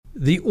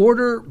The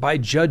order by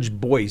Judge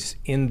Boyce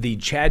in the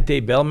Chad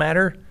Daybell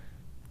matter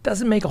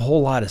doesn't make a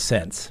whole lot of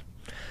sense.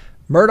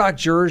 Murdaugh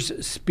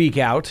jurors speak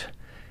out,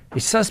 a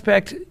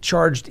suspect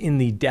charged in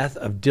the death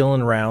of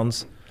Dylan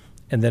Rounds,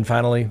 and then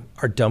finally,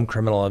 our dumb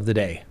criminal of the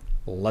day.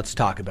 Let's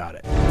talk about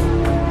it.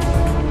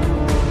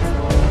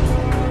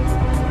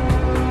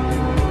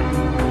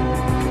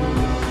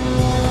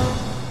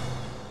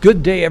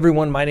 Good day,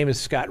 everyone. My name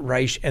is Scott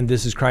Reich, and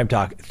this is Crime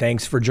Talk.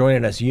 Thanks for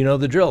joining us. You know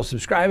the drill.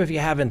 Subscribe if you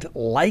haven't.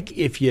 Like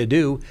if you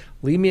do.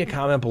 Leave me a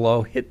comment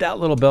below. Hit that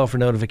little bell for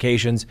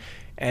notifications.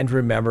 And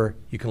remember,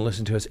 you can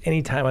listen to us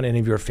anytime on any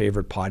of your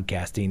favorite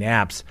podcasting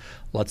apps.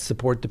 Let's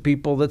support the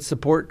people that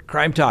support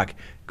Crime Talk.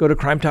 Go to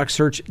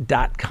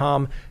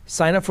crimetalksearch.com.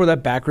 Sign up for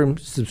that backroom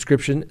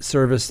subscription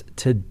service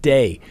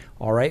today.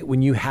 All right.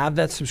 When you have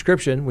that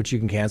subscription, which you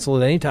can cancel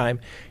at any time,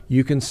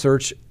 you can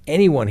search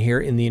anyone here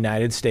in the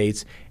United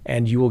States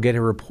and you will get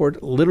a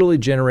report literally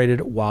generated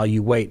while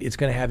you wait. It's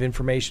going to have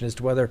information as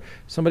to whether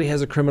somebody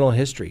has a criminal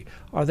history.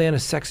 Are they on a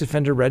sex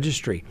offender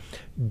registry?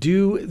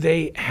 Do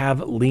they have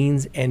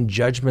liens and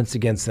judgments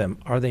against them?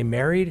 Are they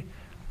married?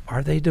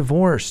 Are they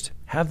divorced?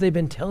 Have they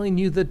been telling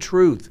you the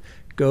truth?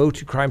 Go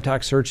to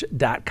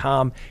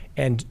crimetalksearch.com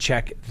and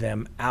check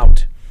them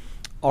out.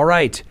 All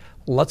right,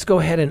 let's go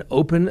ahead and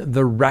open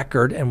the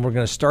record, and we're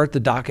going to start the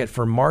docket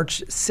for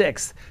March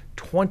 6th,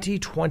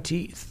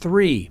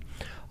 2023.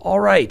 All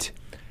right,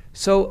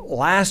 so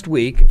last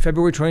week,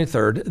 February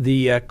 23rd,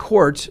 the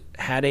court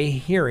had a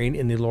hearing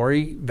in the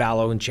Lori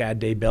Vallow and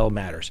Chad Daybell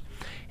matters,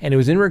 and it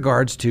was in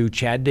regards to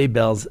Chad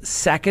Daybell's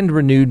second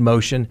renewed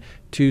motion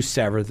to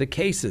sever the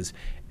cases.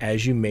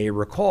 As you may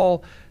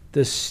recall,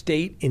 the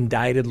state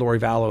indicted Lori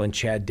Vallow and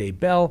Chad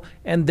Daybell,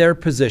 and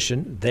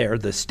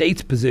the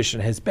state's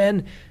position has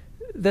been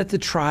that the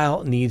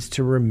trial needs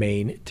to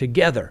remain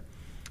together.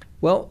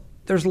 Well,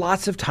 there's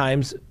lots of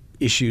times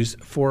issues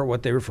for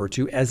what they refer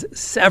to as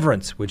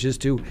severance, which is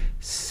to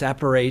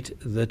separate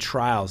the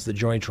trials, the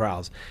joint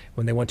trials.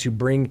 When they want to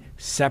bring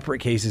separate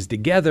cases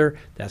together,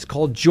 that's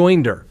called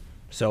joinder.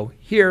 So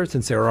here,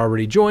 since they're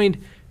already joined,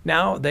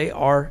 now they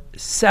are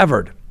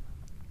severed.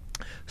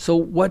 So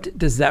what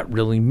does that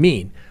really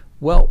mean?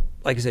 Well,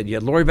 like I said, you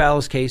had Lori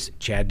Vallow's case,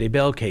 Chad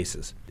Daybell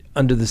cases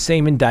under the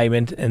same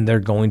indictment, and they're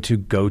going to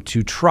go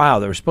to trial.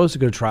 They were supposed to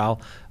go to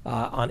trial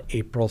on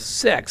April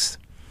 6th.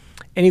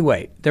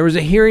 Anyway, there was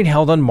a hearing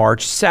held on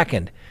March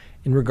 2nd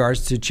in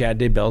regards to Chad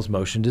Daybell's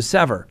motion to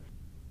sever.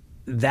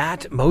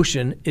 That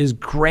motion is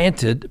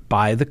granted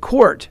by the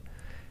court.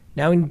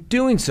 Now, in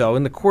doing so,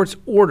 in the court's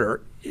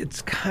order,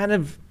 it's kind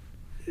of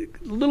a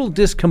little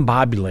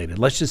discombobulated.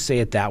 Let's just say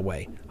it that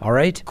way. All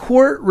right.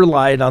 Court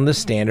relied on the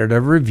standard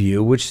of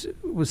review, which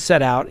was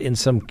set out in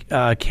some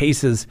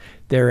cases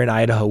there in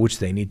Idaho, which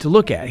they need to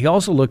look at. He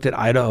also looked at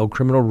Idaho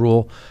Criminal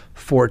Rule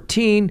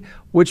 14,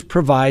 which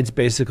provides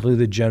basically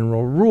the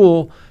general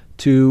rule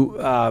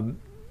to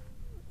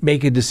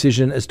make a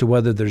decision as to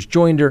whether there's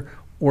joinder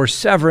or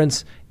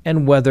severance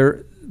and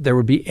whether there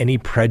would be any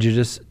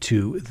prejudice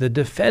to the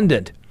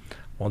defendant.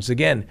 Once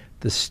again,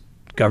 the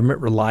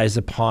government relies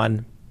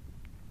upon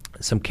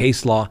some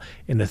case law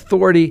and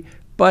authority,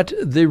 but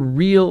the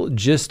real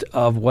gist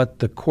of what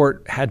the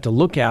court had to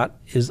look at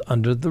is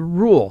under the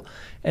rule.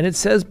 And it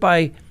says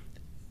by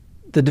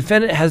the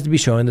defendant has to be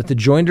shown that the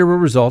joinder will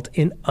result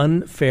in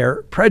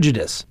unfair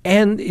prejudice.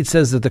 And it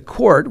says that the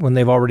court, when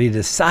they've already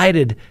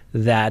decided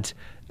that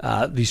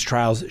these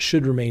trials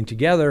should remain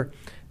together,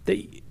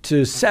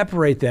 to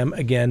separate them,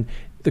 again,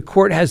 the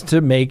court has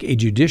to make a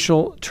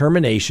judicial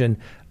termination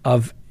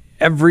of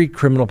every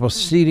criminal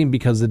proceeding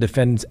because the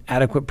defendant's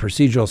adequate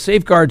procedural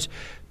safeguards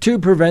to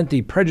prevent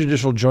the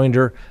prejudicial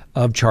joinder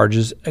of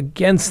charges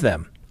against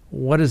them.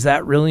 What does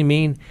that really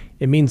mean?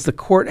 It means the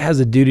court has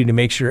a duty to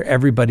make sure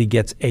everybody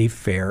gets a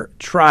fair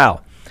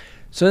trial.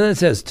 So then it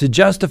says, to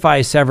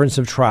justify severance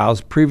of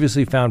trials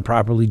previously found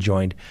properly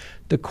joined,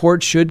 the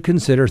court should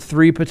consider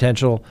three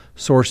potential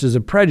sources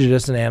of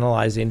prejudice in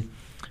analyzing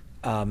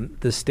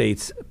the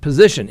state's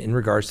position in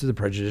regards to the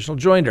prejudicial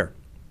joinder.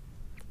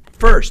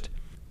 First,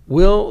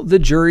 will the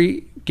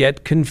jury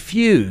get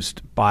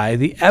confused by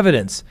the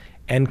evidence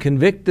and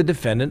convict the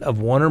defendant of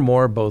one or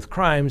more of both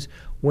crimes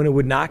when it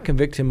would not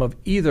convict him of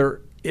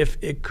either if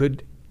it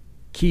could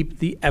keep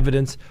the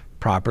evidence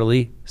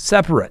properly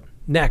separate?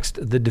 Next,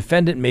 the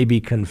defendant may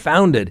be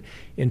confounded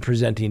in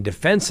presenting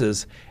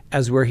defenses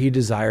as where he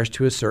desires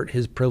to assert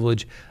his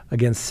privilege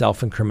against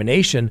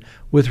self-incrimination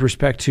with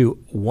respect to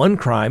one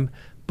crime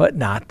but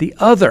not the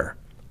other,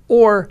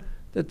 or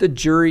that the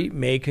jury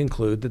may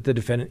conclude that the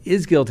defendant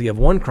is guilty of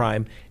one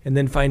crime and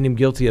then find him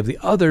guilty of the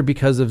other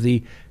because of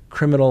the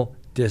criminal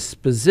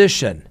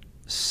disposition.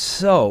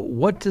 So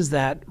what does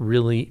that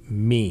really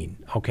mean?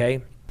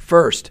 Okay.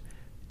 First,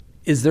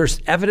 is there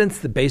evidence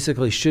that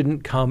basically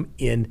shouldn't come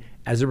in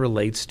as it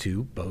relates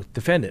to both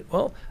defendant?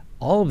 Well,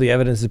 all of the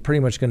evidence is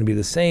pretty much going to be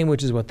the same,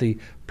 which is what the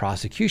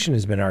prosecution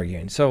has been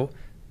arguing. So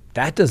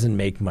that doesn't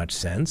make much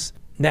sense.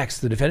 Next,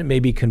 the defendant may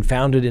be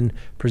confounded in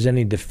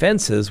presenting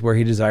defenses where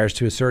he desires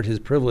to assert his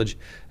privilege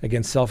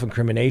against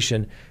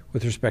self-incrimination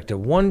with respect to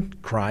one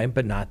crime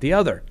but not the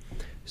other.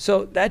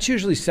 So that's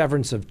usually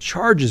severance of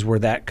charges where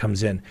that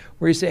comes in,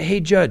 where you say, hey,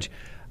 judge,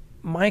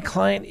 my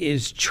client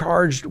is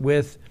charged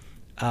with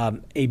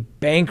a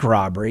bank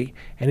robbery,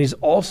 and he's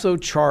also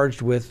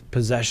charged with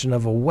possession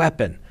of a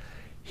weapon.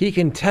 He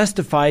can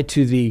testify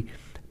to the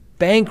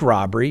bank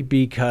robbery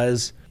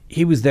because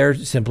he was there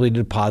simply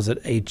to deposit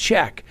a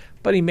check,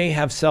 but he may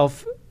have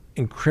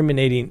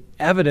self-incriminating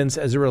evidence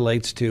as it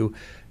relates to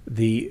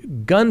the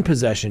gun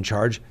possession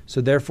charge,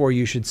 so therefore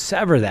you should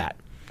sever that.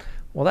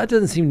 Well, that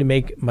doesn't seem to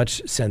make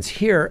much sense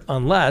here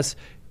unless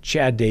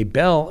Chad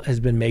Daybell has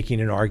been making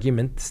an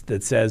argument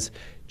that says,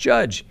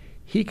 Judge,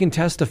 he can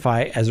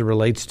testify as it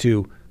relates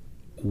to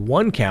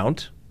one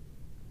count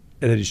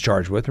that he's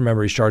charged with.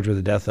 Remember, he's charged with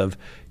the death of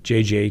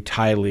J.J.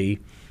 Tylee,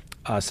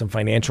 some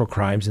financial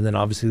crimes, and then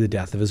obviously the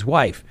death of his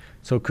wife.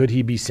 So could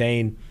he be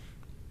saying,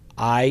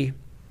 I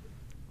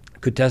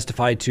could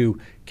testify to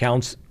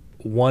counts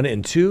 1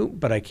 and 2,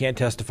 but I can't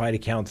testify to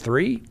count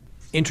 3?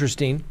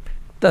 Interesting.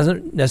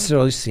 Doesn't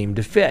necessarily seem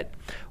to fit.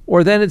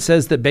 Or then it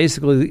says that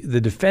basically the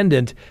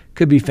defendant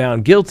could be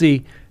found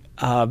guilty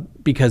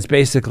because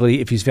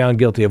basically if he's found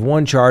guilty of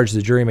one charge,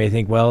 the jury may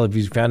think, well, if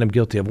he's found him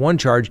guilty of one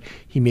charge,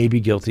 he may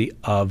be guilty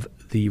of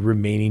the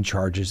remaining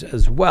charges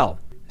as well.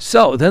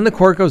 So then the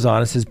court goes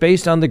on and says,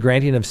 based on the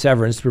granting of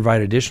severance to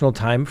provide additional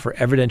time for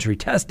evidentiary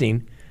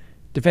testing,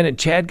 defendant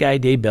Chad Guy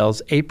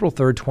Daybell's April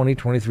 3rd,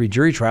 2023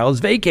 jury trial is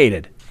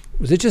vacated.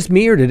 Was it just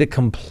me, or did it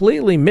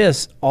completely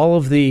miss all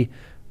of the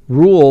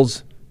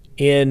rules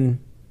in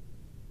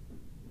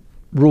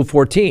Rule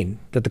 14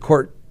 that the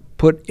court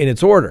put in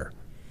its order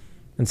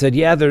and said,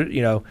 yeah,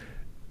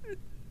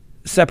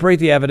 separate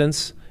the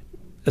evidence,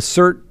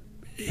 assert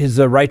his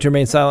right to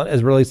remain silent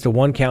as it relates to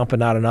one count but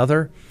not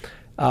another,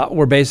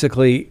 or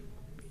basically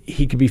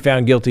he could be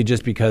found guilty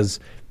just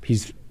because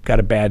he's got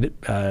a bad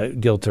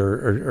guilt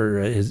or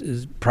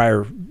his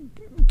prior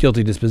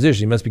guilty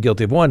disposition. He must be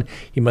guilty of one.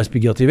 He must be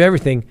guilty of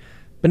everything.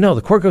 But no,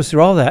 the court goes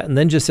through all that and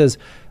then just says,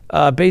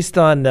 based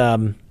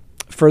on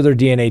further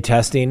DNA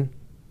testing,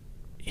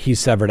 he's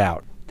severed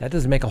out. That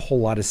doesn't make a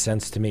whole lot of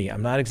sense to me.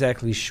 I'm not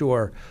exactly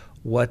sure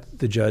what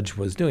the judge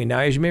was doing. Now,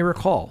 as you may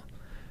recall,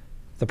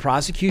 the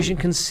prosecution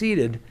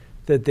conceded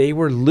that they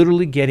were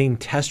literally getting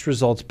test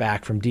results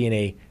back from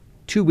DNA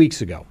 2 weeks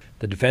ago.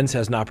 The defense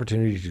has an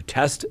opportunity to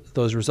test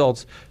those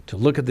results, to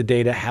look at the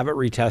data, have it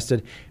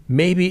retested.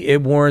 Maybe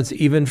it warrants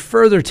even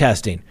further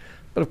testing.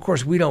 But of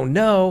course, we don't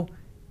know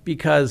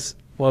because,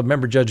 well,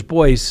 remember Judge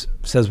Boyce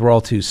says we're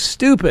all too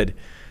stupid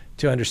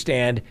to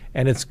understand.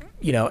 And it's,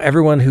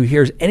 everyone who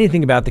hears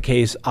anything about the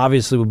case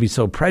obviously will be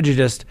so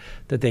prejudiced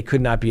that they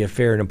could not be a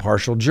fair and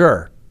impartial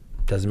juror.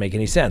 Doesn't make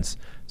any sense.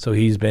 So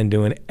he's been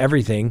doing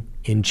everything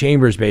in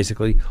chambers,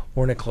 basically,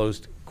 or in a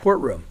closed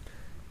courtroom.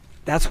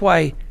 That's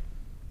why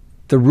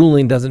the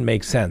ruling doesn't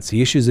make sense.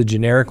 He issues a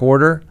generic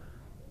order,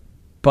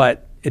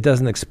 but it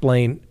doesn't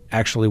explain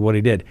actually what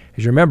he did.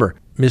 As you remember,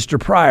 Mr.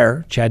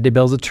 Pryor, Chad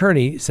Daybell's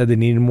attorney, said they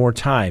needed more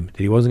time, that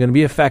he wasn't going to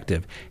be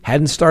effective,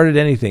 hadn't started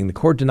anything. The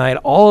court denied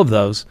all of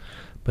those.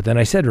 But then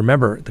I said,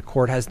 remember, the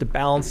court has to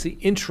balance the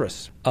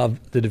interests of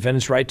the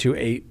defendant's right to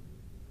a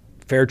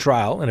fair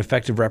trial and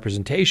effective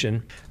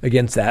representation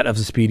against that of a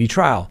speedy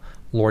trial.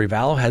 Lori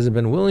Vallow hasn't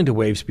been willing to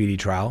waive speedy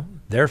trial.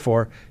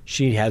 Therefore,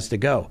 she has to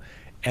go.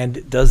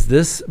 And does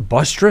this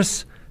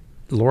buttress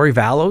Lori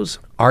Vallow's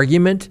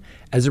argument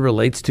as it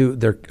relates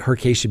to her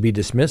case should be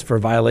dismissed for a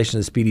violation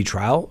of speedy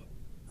trial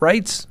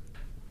rights?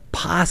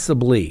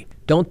 Possibly.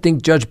 Don't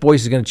think Judge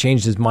Boyce is going to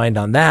change his mind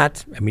on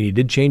that. I mean, he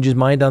did change his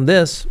mind on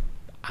this.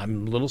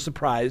 I'm a little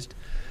surprised.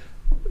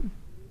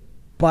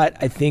 But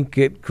I think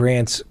it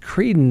grants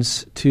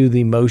credence to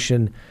the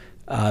motion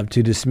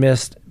to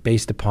dismiss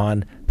based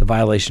upon the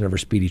violation of her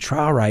speedy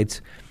trial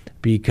rights,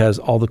 because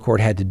all the court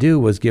had to do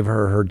was give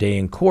her her day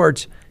in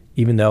court,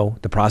 even though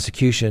the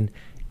prosecution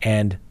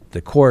and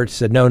the court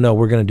said, no,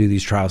 we're going to do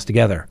these trials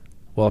together.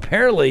 Well,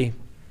 apparently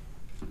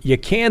you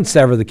can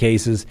sever the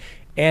cases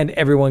and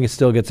everyone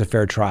still gets a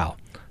fair trial.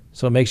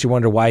 So it makes you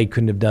wonder why he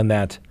couldn't have done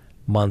that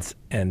months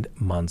and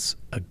months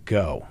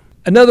ago.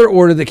 Another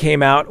order that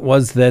came out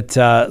was that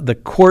the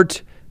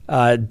court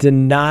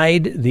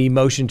denied the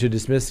motion to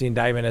dismiss the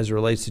indictment as it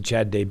relates to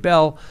Chad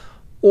Daybell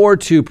or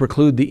to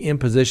preclude the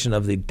imposition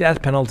of the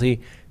death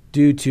penalty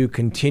due to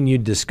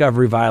continued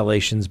discovery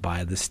violations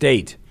by the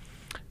state.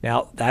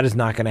 Now, that is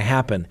not going to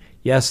happen.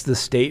 Yes, the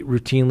state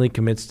routinely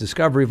commits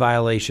discovery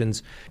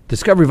violations.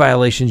 Discovery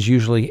violations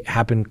usually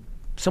happen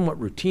somewhat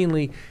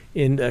routinely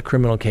in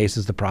criminal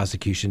cases. The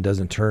prosecution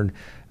doesn't turn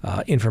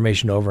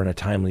information over in a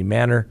timely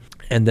manner.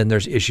 And then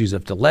there's issues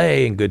of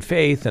delay and good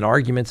faith and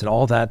arguments and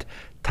all that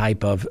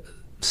type of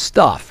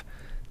stuff.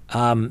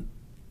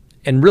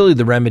 And really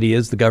the remedy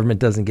is the government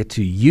doesn't get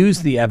to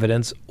use the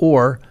evidence,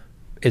 or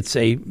it's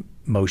a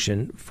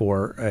motion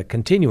for a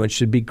continuance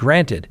should be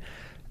granted.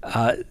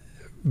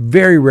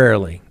 Very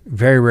rarely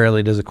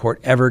does a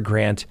court ever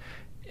grant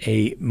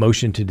a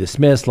motion to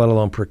dismiss, let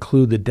alone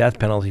preclude the death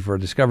penalty for a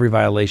discovery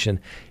violation.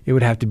 It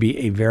would have to be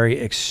a very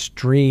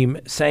extreme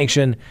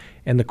sanction,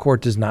 and the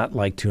court does not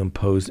like to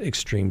impose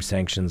extreme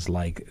sanctions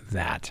like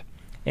that.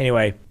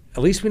 Anyway,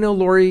 at least we know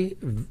Lori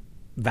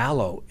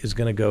Vallow is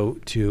going to go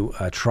to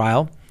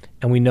trial,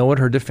 and we know what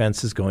her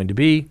defense is going to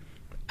be.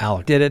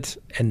 Alec did it,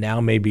 and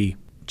now maybe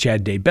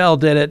Chad Daybell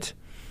did it,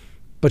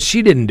 but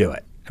she didn't do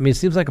it. I mean, it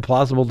seems like a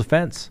plausible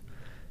defense.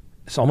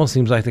 It almost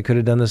seems like they could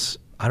have done this,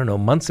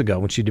 months ago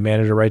when she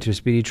demanded a right to a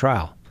speedy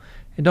trial.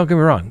 And don't get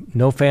me wrong,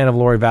 no fan of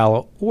Lori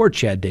Vallow or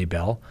Chad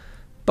Daybell,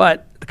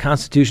 but the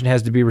Constitution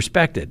has to be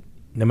respected,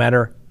 no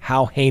matter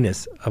how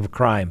heinous of a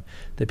crime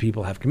that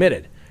people have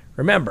committed.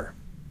 Remember,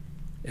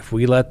 if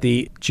we let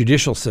the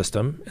judicial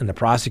system and the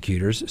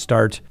prosecutors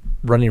start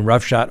running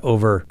roughshod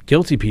over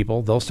guilty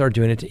people, they'll start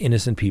doing it to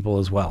innocent people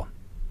as well.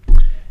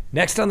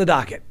 Next on the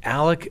docket,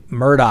 Alec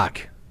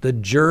Murdaugh. The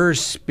jurors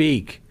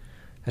speak.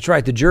 That's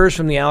right. The jurors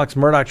from the Alex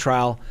Murdaugh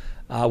trial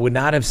would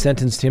not have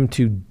sentenced him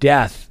to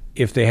death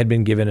if they had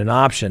been given an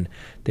option.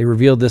 They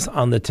revealed this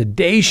on the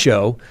Today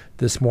Show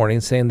this morning,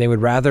 saying they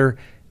would rather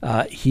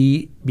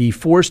he be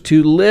forced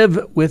to live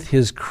with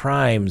his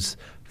crimes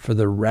for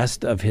the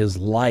rest of his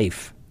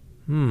life.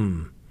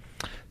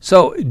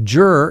 So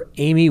juror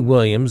Amy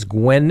Williams,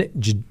 Gwen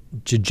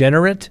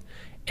Degenerate,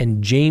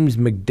 and James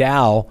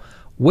McDowell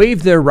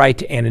waived their right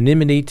to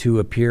anonymity to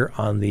appear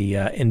on the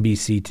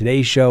NBC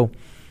Today Show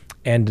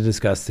and to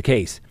discuss the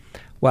case.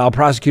 While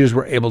prosecutors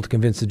were able to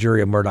convince the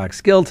jury of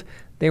Murdaugh's guilt,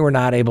 they were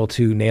not able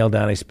to nail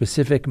down a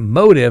specific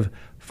motive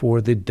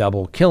for the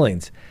double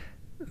killings.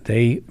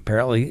 They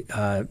apparently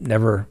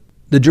never...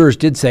 The jurors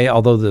did say,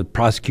 although the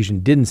prosecution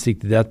didn't seek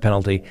the death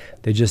penalty,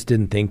 they just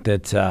didn't think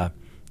that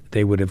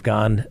they would have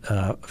gone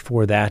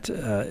for that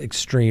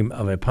extreme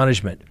of a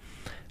punishment.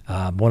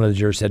 One of the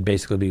jurors said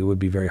basically it would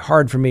be very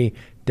hard for me.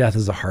 Death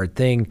is a hard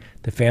thing.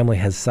 The family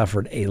has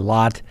suffered a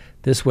lot.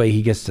 This way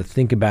he gets to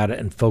think about it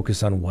and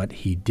focus on what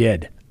he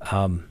did.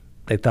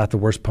 They thought the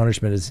worst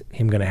punishment is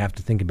him going to have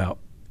to think about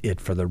it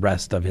for the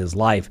rest of his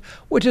life,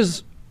 which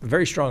is a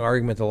very strong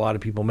argument that a lot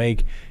of people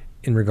make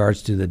in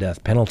regards to the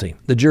death penalty.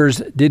 The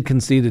jurors did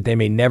concede that they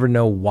may never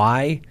know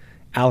why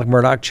Alec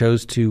Murdaugh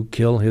chose to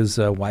kill his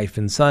wife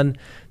and son.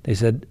 They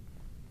said,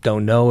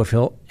 don't know if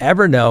he'll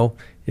ever know.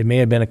 It may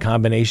have been a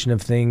combination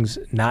of things,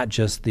 not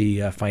just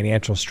the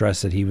financial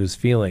stress that he was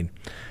feeling.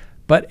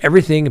 But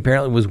everything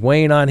apparently was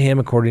weighing on him,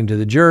 according to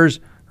the jurors,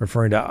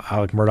 referring to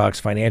Alec Murdaugh's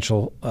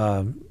financial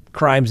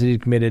crimes that he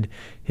committed,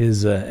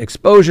 his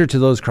exposure to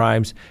those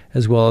crimes,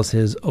 as well as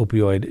his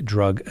opioid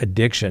drug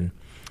addiction.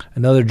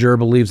 Another juror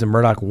believes that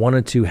Murdaugh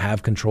wanted to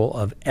have control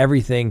of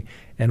everything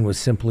and was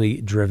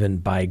simply driven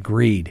by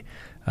greed.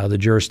 The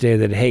juror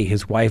stated that, hey,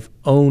 his wife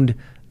owned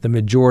the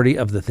majority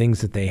of the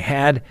things that they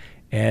had,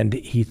 and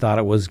he thought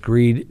it was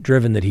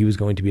greed-driven that he was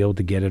going to be able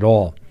to get it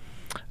all.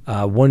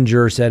 One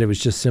juror said it was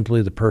just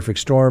simply the perfect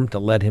storm that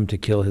led him to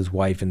kill his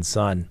wife and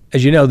son.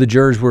 As you know, the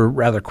jurors were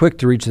rather quick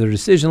to reach their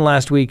decision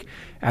last week.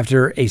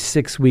 After a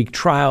 6-week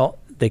trial,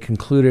 they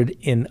concluded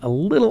in a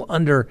little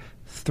under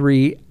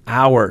 3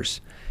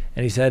 hours.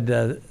 And he said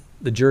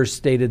the jurors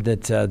stated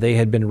that they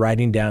had been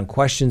writing down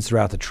questions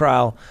throughout the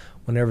trial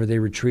whenever they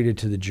retreated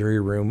to the jury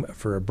room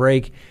for a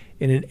break.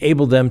 It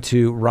enabled them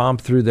to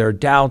romp through their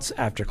doubts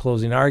after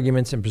closing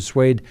arguments and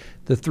persuade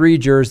the 3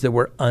 jurors that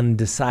were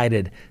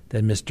undecided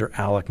that Mr.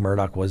 Alec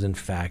Murdaugh was in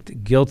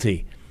fact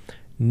guilty.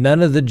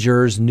 None of the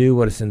jurors knew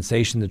what a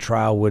sensation the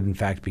trial would in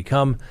fact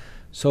become.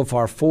 So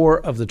far,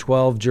 4 of the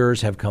 12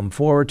 jurors have come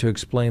forward to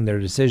explain their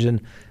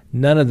decision.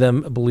 None of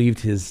them believed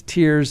his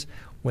tears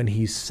when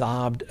he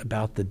sobbed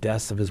about the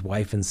deaths of his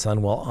wife and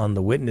son while on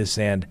the witness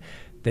stand.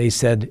 They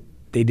said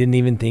they didn't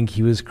even think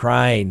he was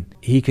crying.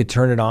 He could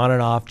turn it on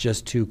and off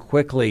just too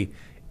quickly.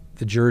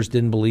 The jurors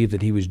didn't believe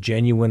that he was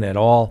genuine at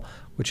all,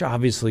 which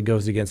obviously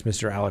goes against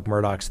Mr. Alec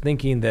Murdaugh's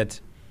thinking that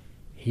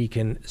he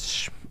can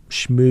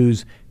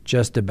schmooze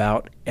just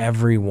about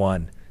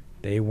everyone.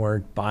 They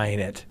weren't buying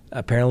it.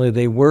 Apparently,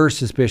 they were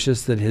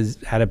suspicious that he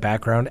had a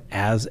background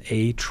as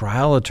a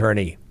trial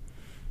attorney.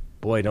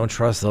 Boy, don't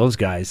trust those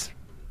guys.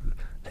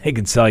 They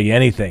can sell you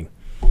anything.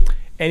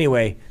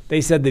 Anyway,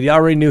 they said that he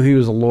already knew he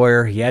was a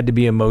lawyer. He had to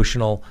be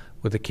emotional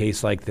with a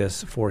case like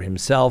this for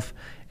himself,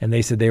 and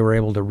they said they were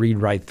able to read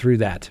right through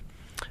that.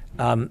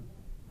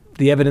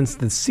 The evidence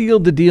that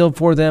sealed the deal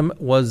for them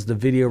was the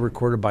video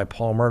recorded by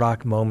Paul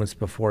Murdaugh moments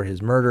before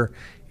his murder,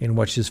 in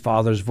which his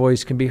father's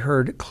voice can be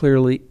heard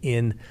clearly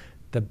in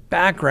the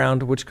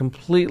background, which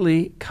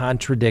completely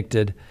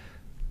contradicted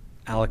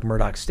Alec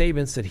Murdaugh's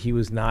statements that he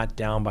was not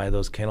down by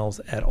those kennels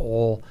at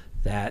all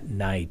that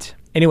night.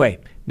 Anyway,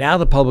 now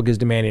the public is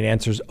demanding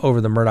answers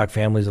over the Murdaugh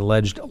family's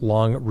alleged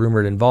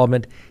long-rumored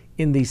involvement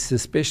in the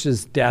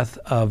suspicious death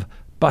of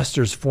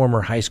Buster's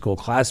former high school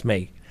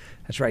classmate.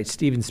 That's right,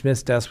 Stephen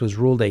Smith's death was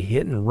ruled a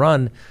hit and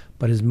run,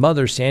 but his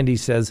mother, Sandy,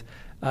 says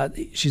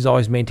she's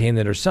always maintained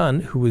that her son,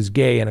 who was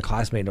gay and a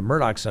classmate of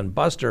Murdaugh's son,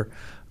 Buster,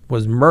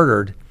 was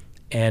murdered,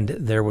 and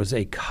there was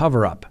a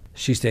cover-up.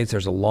 She states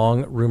there's a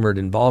long-rumored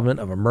involvement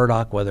of a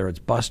Murdaugh, whether it's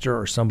Buster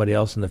or somebody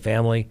else in the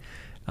family,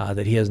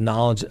 that he has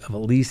knowledge of,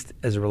 at least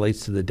as it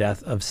relates to the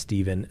death of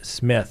Stephen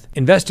Smith.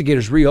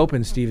 Investigators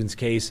reopened Stephen's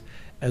case,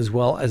 as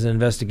well as an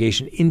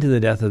investigation into the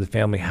death of the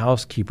family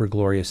housekeeper,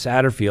 Gloria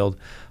Satterfield,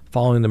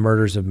 following the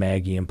murders of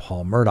Maggie and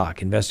Paul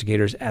Murdaugh.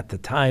 Investigators at the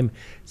time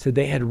said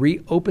they had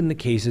reopened the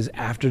cases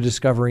after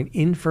discovering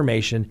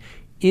information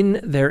in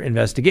their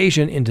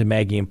investigation into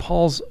Maggie and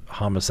Paul's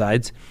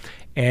homicides,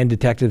 and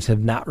detectives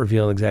have not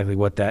revealed exactly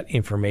what that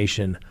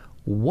information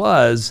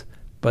was,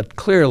 but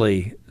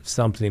clearly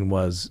something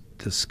was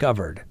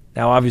discovered.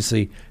 Now,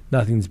 obviously,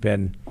 nothing's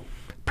been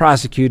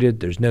prosecuted.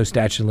 There's no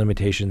statute of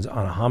limitations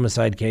on a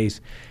homicide case,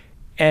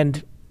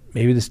 and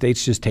maybe the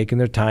state's just taking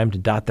their time to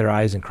dot their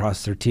I's and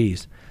cross their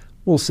T's.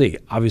 We'll see.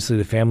 Obviously,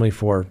 the family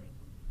for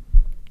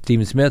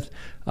Stephen Smith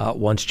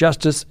wants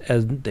justice,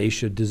 and they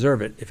should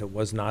deserve it if it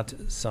was not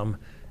some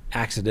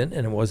accident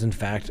and it was, in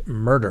fact,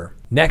 murder.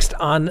 Next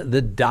on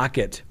the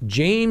docket,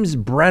 James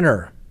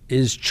Brenner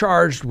is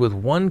charged with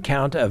 1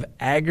 count of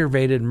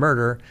aggravated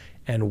murder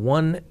and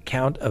 1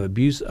 count of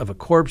abuse of a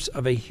corpse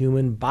of a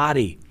human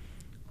body.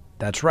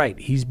 That's right.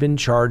 He's been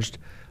charged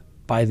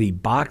by the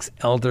Box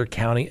Elder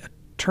County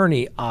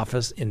Attorney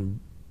Office in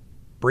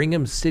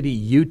Brigham City,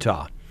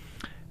 Utah.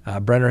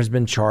 Brenner has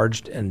been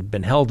charged and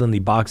been held in the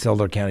Box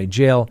Elder County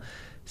Jail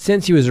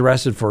since he was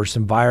arrested for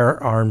some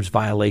firearms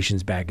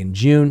violations back in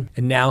June,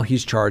 and now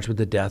he's charged with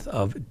the death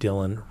of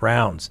Dylan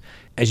Rounds.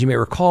 As you may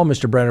recall,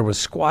 Mr. Brenner was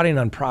squatting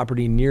on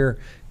property near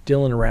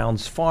Dylan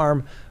Rounds'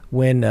 farm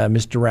when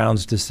Mr.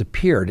 Rounds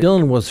disappeared.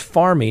 Dylan was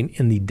farming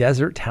in the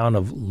desert town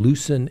of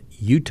Lucin,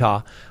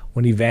 Utah,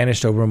 when he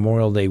vanished over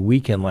Memorial Day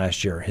weekend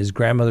last year. His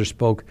grandmother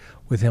spoke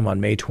with him on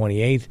May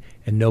 28th,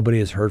 and nobody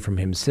has heard from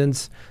him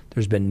since.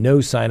 There's been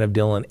no sign of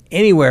Dylan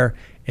anywhere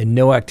and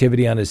no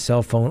activity on his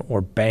cell phone or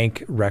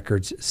bank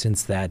records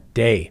since that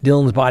day.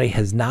 Dylan's body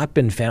has not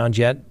been found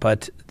yet,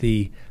 but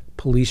the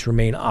police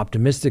remain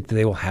optimistic that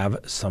they will have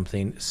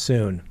something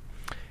soon.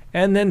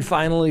 And then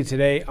finally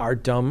today, our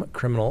dumb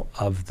criminal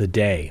of the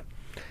day.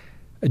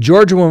 A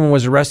Georgia woman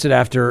was arrested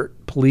after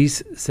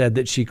police said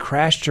that she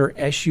crashed her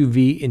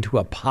SUV into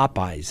a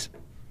Popeyes.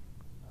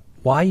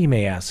 Why, you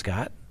may ask,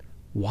 Scott?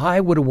 Why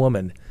would a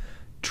woman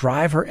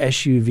drive her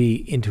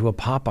SUV into a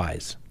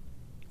Popeyes?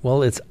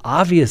 Well, it's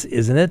obvious,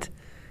 isn't it?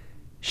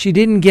 She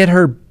didn't get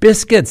her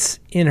biscuits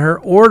in her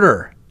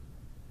order.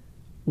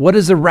 What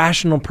is a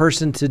rational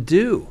person to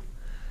do?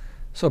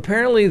 So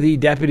apparently the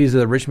deputies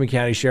of the Richmond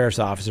County Sheriff's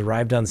Office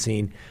arrived on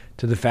scene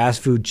to the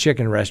fast food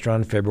chicken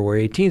restaurant on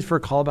February 18th for a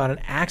call about an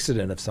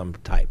accident of some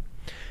type.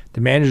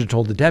 The manager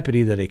told the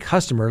deputy that a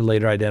customer,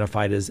 later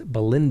identified as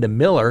Belinda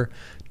Miller,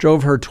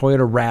 drove her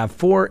Toyota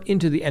RAV4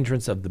 into the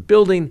entrance of the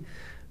building.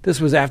 This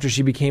was after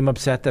she became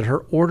upset that her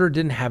order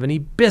didn't have any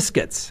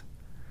biscuits.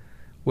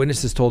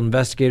 Witnesses told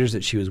investigators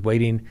that she was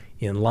waiting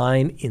in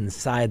line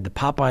inside the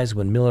Popeyes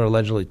when Miller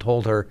allegedly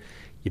told her,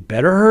 "You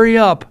better hurry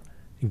up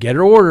and get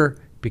her order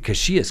because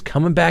she is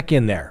coming back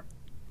in there."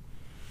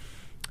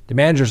 The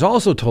managers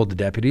also told the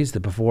deputies that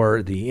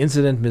before the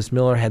incident, Miss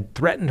Miller had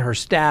threatened her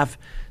staff,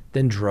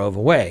 then drove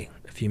away.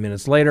 A few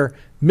minutes later,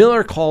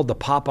 Miller called the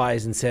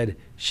Popeyes and said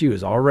she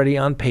was already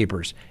on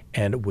papers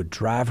and would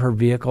drive her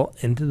vehicle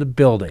into the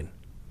building.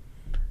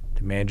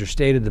 The manager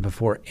stated that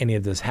before any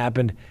of this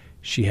happened,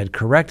 she had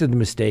corrected the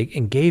mistake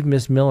and gave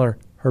Miss Miller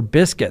her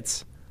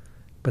biscuits,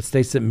 but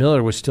states that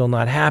Miller was still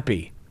not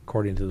happy,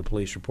 according to the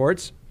police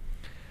reports.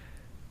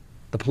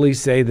 The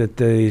police say that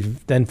they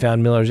then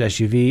found Miller's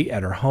SUV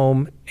at her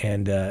home,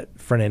 and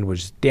front end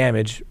was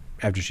damaged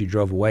after she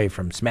drove away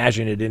from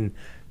smashing it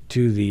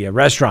into the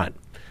restaurant.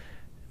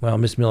 Well,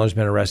 Miss Miller's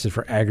been arrested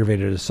for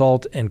aggravated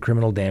assault and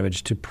criminal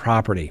damage to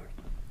property.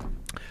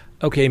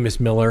 Okay, Miss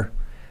Miller,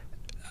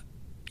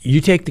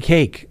 you take the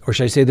cake, or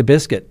should I say the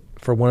biscuit,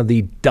 for one of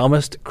the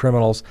dumbest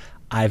criminals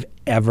I've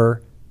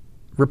ever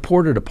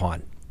reported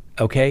upon.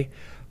 Okay?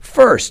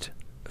 First,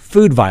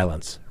 food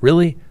violence.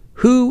 Really?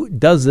 Who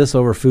does this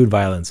over food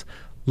violence,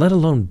 let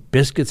alone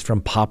biscuits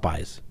from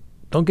Popeyes?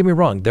 Don't get me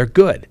wrong, they're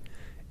good.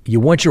 You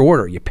want your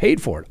order. You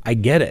paid for it. I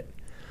get it.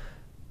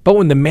 But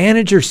when the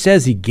manager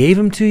says he gave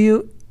them to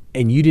you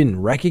and you didn't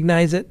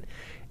recognize it,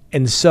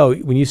 and so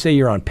when you say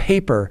you're on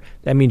paper,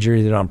 that means you're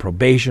either on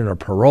probation or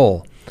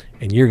parole,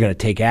 and you're going to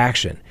take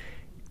action.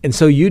 And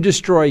so you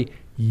destroy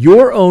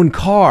your own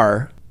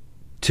car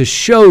to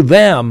show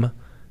them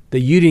that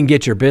you didn't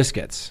get your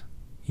biscuits.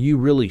 You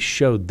really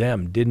showed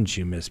them, didn't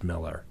you, Miss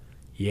Miller?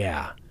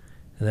 Yeah.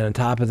 And then on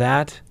top of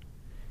that,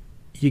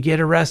 you get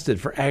arrested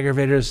for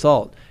aggravated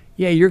assault.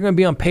 Yeah, you're going to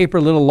be on paper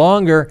a little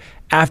longer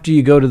after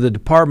you go to the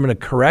Department of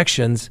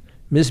Corrections.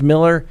 Miss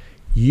Miller,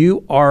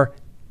 you are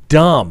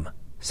dumb.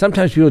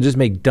 Sometimes people just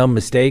make dumb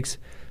mistakes,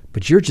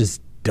 but you're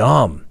just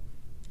dumb.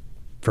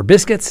 For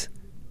biscuits,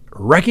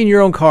 wrecking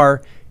your own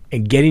car,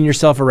 and getting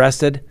yourself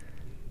arrested.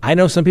 I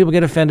know some people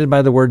get offended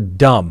by the word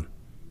dumb,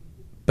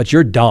 but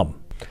you're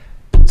dumb.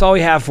 That's all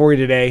we have for you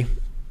today.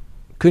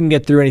 Couldn't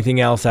get through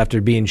anything else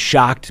after being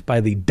shocked by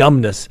the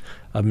dumbness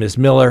of Miss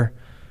Miller.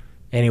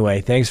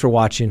 Anyway, thanks for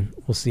watching.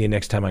 We'll see you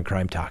next time on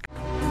Crime Talk.